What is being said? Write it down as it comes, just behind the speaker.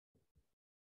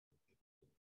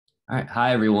All right.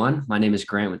 Hi, everyone. My name is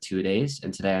Grant with Two Days,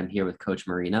 and today I'm here with Coach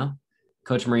Marino.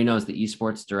 Coach Marino is the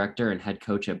Esports Director and Head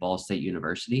Coach at Ball State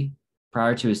University.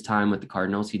 Prior to his time with the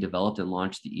Cardinals, he developed and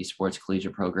launched the Esports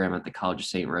Collegiate Program at the College of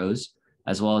St. Rose,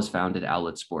 as well as founded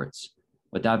Outlet Sports.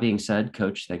 With that being said,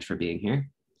 Coach, thanks for being here.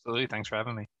 Absolutely. Thanks for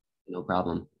having me. No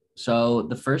problem. So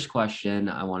the first question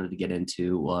I wanted to get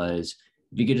into was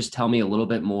if you could just tell me a little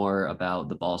bit more about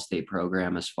the Ball State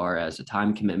program as far as a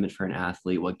time commitment for an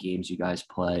athlete, what games you guys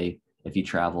play, if you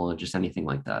travel, just anything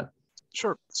like that.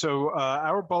 Sure. So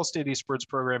our Ball State Esports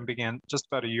program began just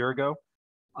about a year ago.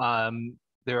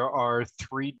 There are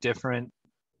three different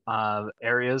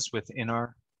areas within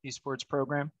our esports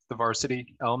program: the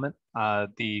varsity element,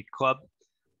 the club,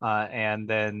 and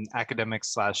then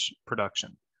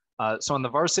academics/production. So on the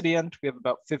varsity end, we have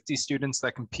about 50 students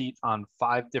that compete on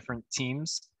 5 different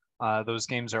teams. Those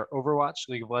games are Overwatch,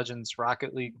 League of Legends,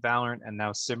 Rocket League, Valorant, and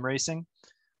now Sim Racing.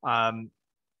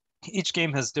 Each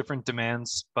game has different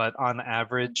demands, but on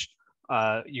average,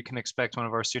 you can expect one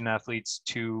of our student athletes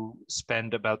to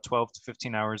spend about 12 to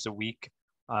 15 hours a week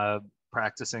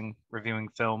practicing, reviewing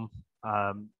film,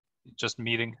 just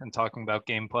meeting and talking about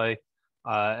gameplay,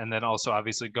 and then also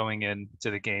obviously going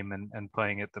into the game and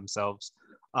playing it themselves.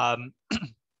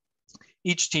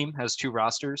 Each team has 2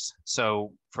 rosters.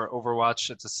 So for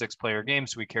Overwatch, it's a 6-player game.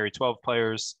 So we carry 12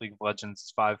 players. League of Legends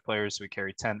is 5 players. So we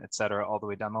carry 10, et cetera, all the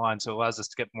way down the line. So it allows us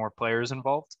to get more players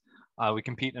involved. We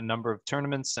compete in a number of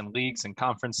tournaments and leagues and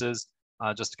conferences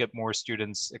just to get more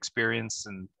students experience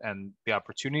and the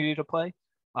opportunity to play.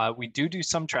 We do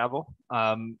some travel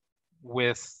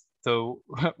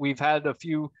we've had a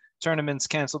few tournaments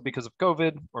canceled because of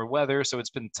COVID or weather. So it's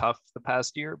been tough the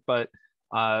past year, but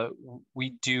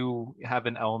we do have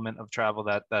an element of travel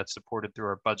that's supported through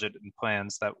our budget and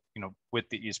plans that, with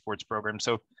the esports program.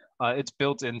 So it's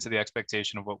built into the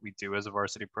expectation of what we do as a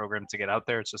varsity program to get out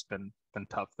there. It's just been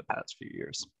tough the past few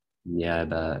years. Yeah,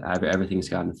 I bet everything's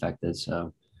gotten affected.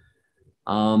 So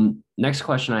next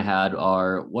question I had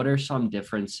are, what are some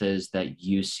differences that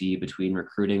you see between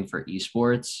recruiting for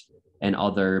esports and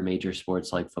other major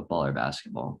sports like football or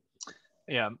basketball?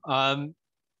 Yeah.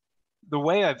 The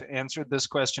way I've answered this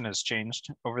question has changed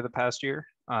over the past year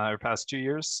or past 2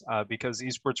 years because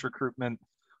esports recruitment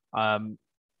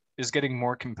is getting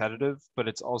more competitive, but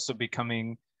it's also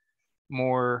becoming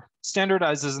more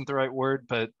standardized isn't the right word,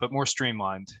 but more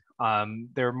streamlined.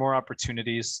 There are more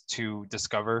opportunities to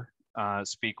discover,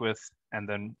 speak with, and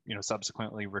then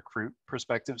subsequently recruit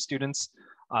prospective students.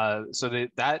 So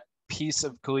that piece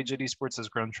of collegiate esports has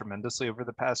grown tremendously over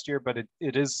the past year, but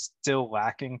it is still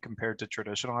lacking compared to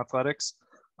traditional athletics.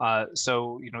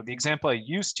 So the example I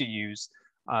used to use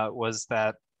was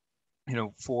that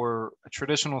for a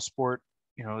traditional sport,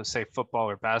 say football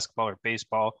or basketball or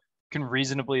baseball, you can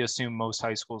reasonably assume most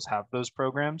high schools have those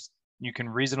programs. You can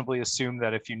reasonably assume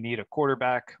that if you need a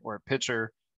quarterback or a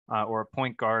pitcher or a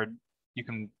point guard, you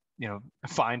can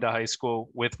find a high school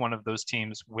with one of those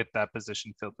teams with that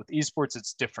position filled. With esports,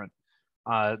 it's different.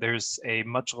 There's a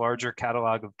much larger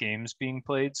catalog of games being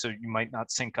played, so you might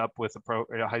not sync up with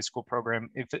a high school program.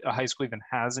 If a high school even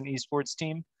has an esports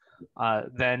team,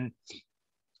 then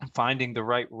finding the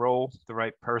right role, the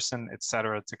right person, et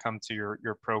cetera, to come to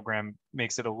your program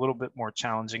makes it a little bit more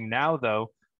challenging. Now, though,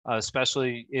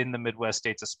 especially in the Midwest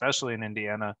states, especially in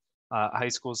Indiana, high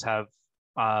schools have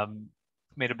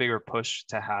made a bigger push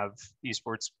to have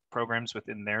esports programs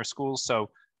within their schools. So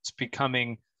it's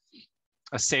becoming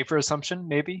a safer assumption,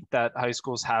 maybe, that high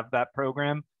schools have that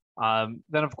program.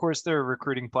 Then, of course, there are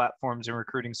recruiting platforms and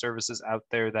recruiting services out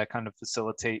there that kind of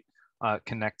facilitate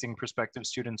connecting prospective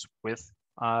students with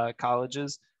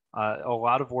colleges. A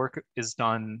lot of work is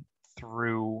done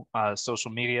through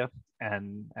social media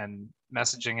and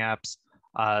messaging apps.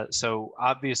 So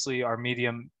obviously our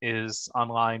medium is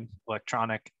online,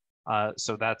 electronic.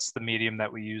 So that's the medium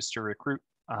that we use to recruit.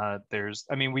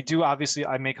 We do, obviously,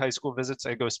 I make high school visits.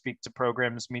 I go speak to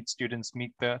programs, meet students,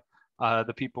 meet the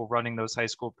people running those high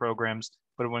school programs.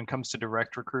 But when it comes to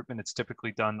direct recruitment, it's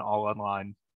typically done all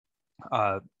online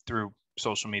through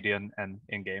social media and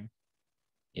in-game.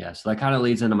 Yeah, so that kind of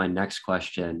leads into my next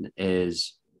question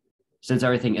is, since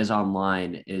everything is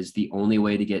online, is the only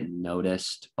way to get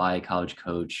noticed by a college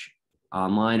coach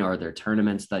online, or are there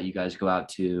tournaments that you guys go out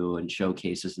to and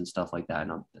showcases and stuff like that? I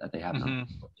know that they have them.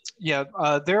 Yeah,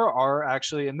 there are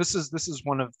actually, and this is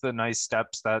one of the nice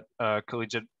steps that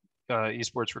collegiate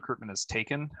esports recruitment has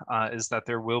taken, is that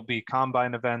there will be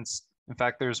combine events. In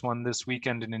fact, there's one this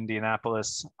weekend in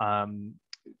Indianapolis,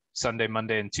 Sunday,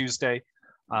 Monday, and Tuesday,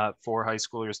 for high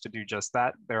schoolers to do just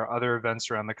that. There are other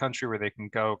events around the country where they can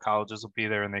go. Colleges will be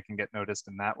there and they can get noticed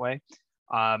in that way.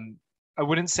 I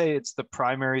wouldn't say it's the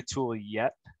primary tool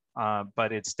yet,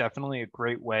 but it's definitely a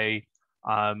great way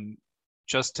um,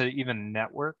 just to even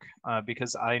network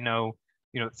because I know,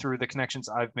 through the connections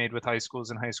I've made with high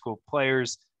schools and high school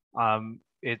players,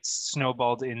 it's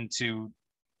snowballed into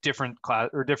different class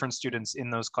or different students in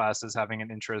those classes having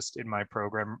an interest in my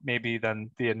program, maybe than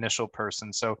the initial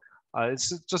person. So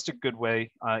it's just a good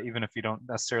way, even if you don't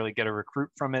necessarily get a recruit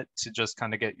from it, to just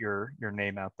kind of get your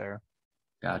name out there.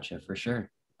 Gotcha, for sure.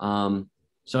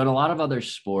 So in a lot of other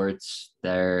sports,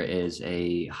 there is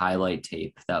a highlight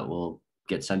tape that will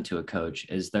get sent to a coach.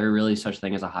 Is there really such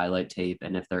thing as a highlight tape?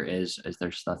 And if there is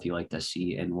there stuff you like to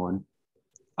see in one?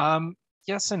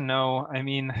 Yes and no. I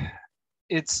mean,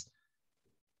 it's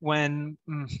when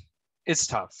it's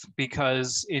tough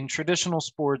because in traditional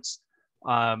sports,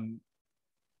 um,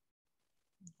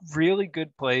 really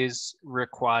good plays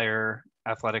require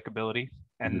athletic ability,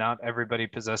 and Mhm. not everybody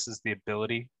possesses the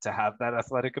ability to have that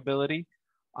athletic ability.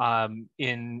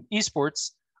 In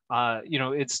esports,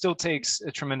 it still takes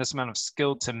a tremendous amount of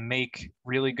skill to make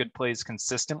really good plays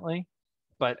consistently,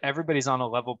 but everybody's on a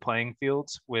level playing field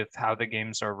with how the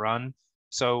games are run.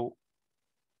 So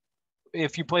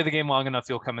if you play the game long enough,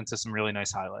 you'll come into some really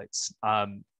nice highlights.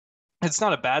 It's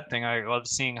not a bad thing. I love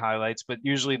seeing highlights, but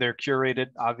usually they're curated,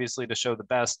 obviously, to show the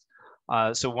best.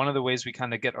 So one of the ways we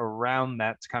kind of get around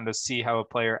that to kind of see how a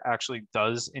player actually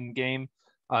does in game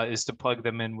is to plug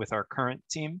them in with our current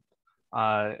team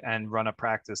and run a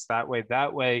practice that way.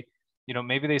 That way,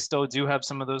 maybe they still do have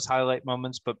some of those highlight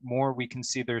moments, but more we can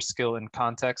see their skill in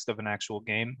context of an actual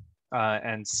game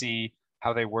and see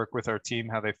how they work with our team,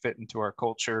 how they fit into our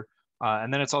culture.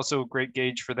 And then it's also a great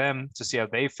gauge for them to see how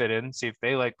they fit in, see if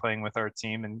they like playing with our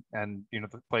team and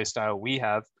the play style we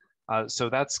have. So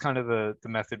that's kind of the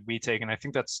method we take, and I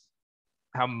think that's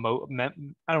how I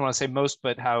don't want to say most,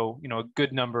 but how a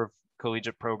good number of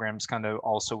collegiate programs kind of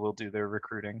also will do their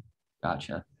recruiting.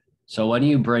 Gotcha. So when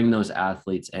you bring those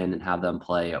athletes in and have them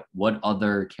play, what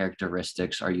other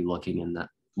characteristics are you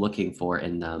looking for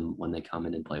in them when they come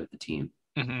in and play with the team?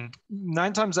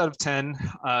 9 times out of 10,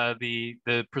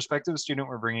 the prospective student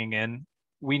we're bringing in,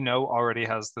 we know already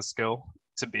has the skill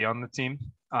to be on the team.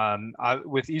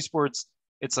 With esports,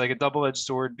 it's like a double-edged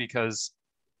sword because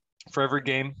for every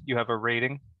game you have a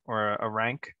rating or a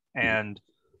rank, and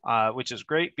which is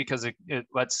great because it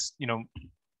lets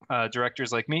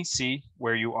directors like me see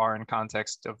where you are in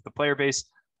context of the player base.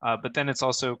 But then it's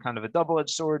also kind of a double-edged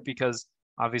sword because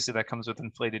obviously that comes with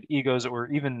inflated egos,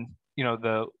 or even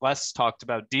the less talked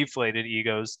about deflated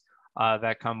egos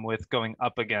that come with going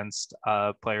up against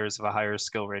players of a higher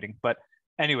skill rating. But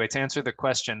anyway, to answer the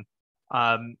question,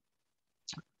 um,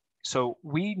 so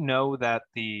we know that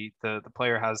the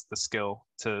player has the skill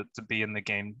to be in the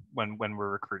game when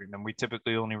we're recruiting them. We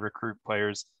typically only recruit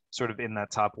players sort of in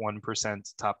that top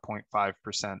 1%, top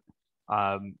 0.5%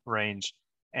 range.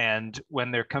 And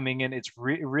when they're coming in, it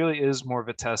really is more of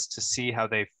a test to see how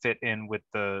they fit in with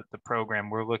the program.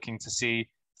 We're looking to see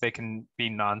if they can be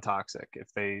non-toxic, if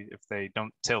they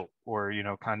don't tilt or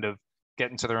kind of get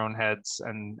into their own heads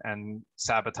and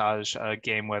sabotage a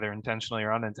game, whether intentionally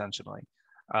or unintentionally.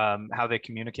 How they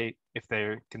communicate, if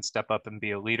they can step up and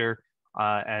be a leader,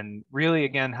 and really,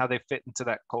 again, how they fit into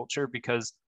that culture.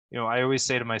 Because, I always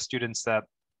say to my students that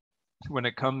when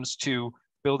it comes to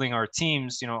building our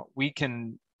teams, we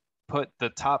can put the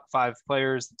top 5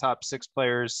 players, the top 6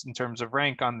 players in terms of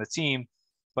rank on the team,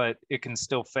 but it can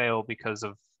still fail because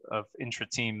of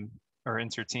intra-team or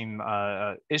inter-team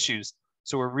issues.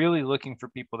 So we're really looking for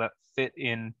people that fit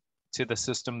in to the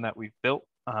system that we've built,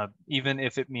 even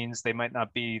if it means they might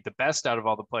not be the best out of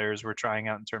all the players we're trying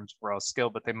out in terms of raw skill,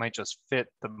 but they might just fit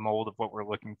the mold of what we're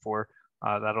looking for.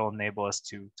 That'll enable us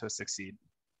to succeed.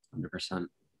 100%.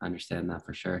 I understand that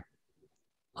for sure.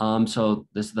 So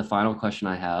this is the final question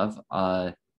I have.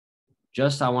 I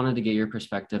wanted to get your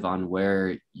perspective on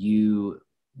where you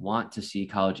want to see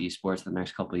college esports the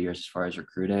next couple of years as far as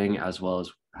recruiting, as well as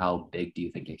how big do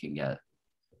you think it can get?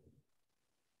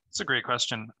 It's a great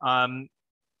question.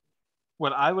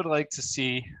 What I would like to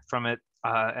see from it,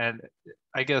 and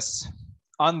I guess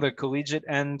on the collegiate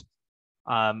end,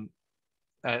 um,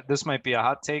 this might be a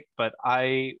hot take, but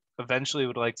I eventually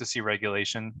would like to see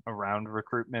regulation around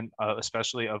recruitment,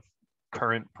 especially of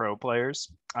current pro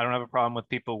players. I don't have a problem with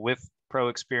people with pro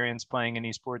experience playing in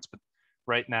esports, but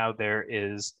right now there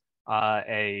is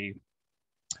a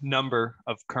number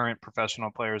of current professional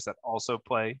players that also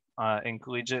play in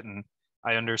collegiate, and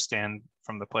I understand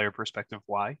from the player perspective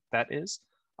why that is.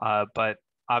 But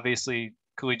obviously,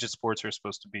 collegiate sports are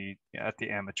supposed to be at the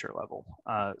amateur level.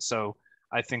 So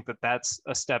I think that that's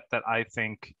a step that I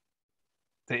think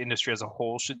the industry as a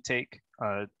whole should take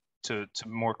to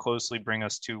more closely bring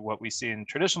us to what we see in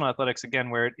traditional athletics, again,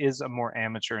 where it is a more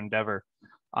amateur endeavor.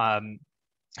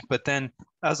 But then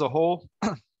as a whole,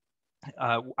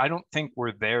 I don't think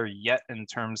we're there yet in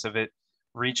terms of it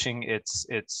reaching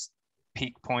its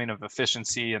peak point of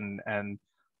efficiency and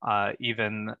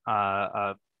even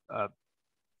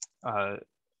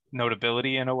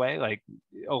notability in a way. Like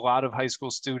a lot of high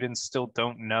school students still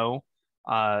don't know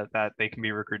that they can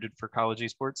be recruited for college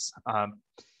esports.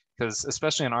 Because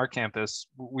especially on our campus,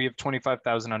 we have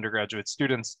 25,000 undergraduate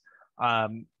students.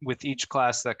 With each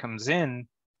class that comes in,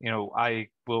 I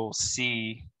will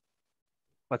see,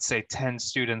 let's say, 10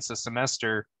 students a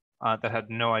semester that had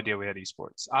no idea we had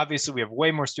esports. Obviously, we have way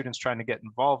more students trying to get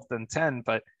involved than 10,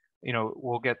 but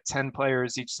we'll get 10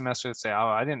 players each semester that say, oh,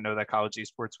 I didn't know that college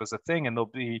esports was a thing. And they'll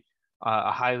be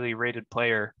a highly rated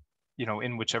player,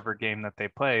 in whichever game that they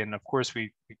play. And of course,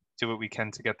 we do what we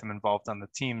can to get them involved on the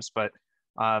teams. But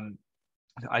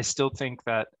I still think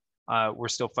that we're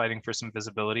still fighting for some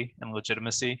visibility and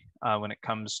legitimacy when it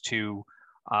comes to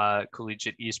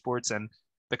collegiate esports. And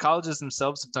the colleges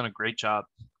themselves have done a great job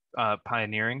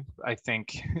pioneering. I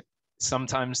think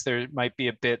sometimes there might be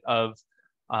a bit of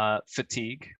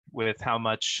fatigue with how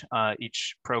much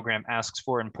each program asks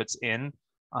for and puts in.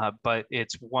 But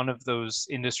it's one of those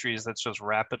industries that's just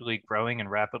rapidly growing and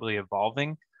rapidly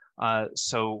evolving.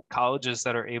 So colleges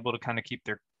that are able to kind of keep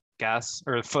their gas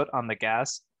or foot on the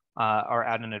gas are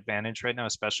at an advantage right now,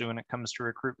 especially when it comes to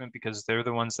recruitment, because they're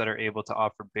the ones that are able to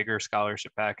offer bigger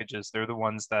scholarship packages. They're the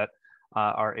ones that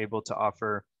are able to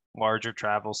offer larger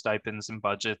travel stipends and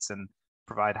budgets and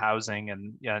provide housing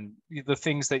and the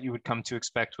things that you would come to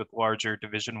expect with larger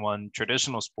Division I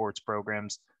traditional sports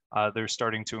programs. They're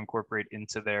starting to incorporate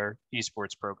into their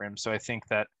esports program. So I think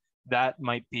that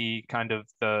might be kind of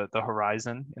the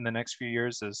horizon in the next few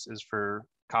years is for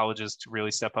colleges to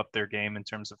really step up their game in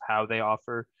terms of how they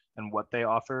offer and what they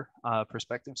offer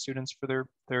prospective students for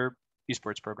their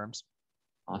esports programs.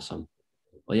 Awesome.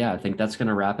 Well, yeah, I think that's going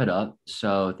to wrap it up.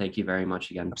 So thank you very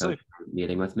much again, Coach, for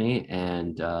meeting with me,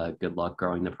 and good luck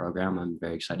growing the program. I'm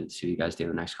very excited to see what you guys do in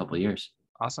the next couple of years.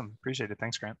 Awesome. Appreciate it.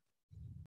 Thanks, Grant.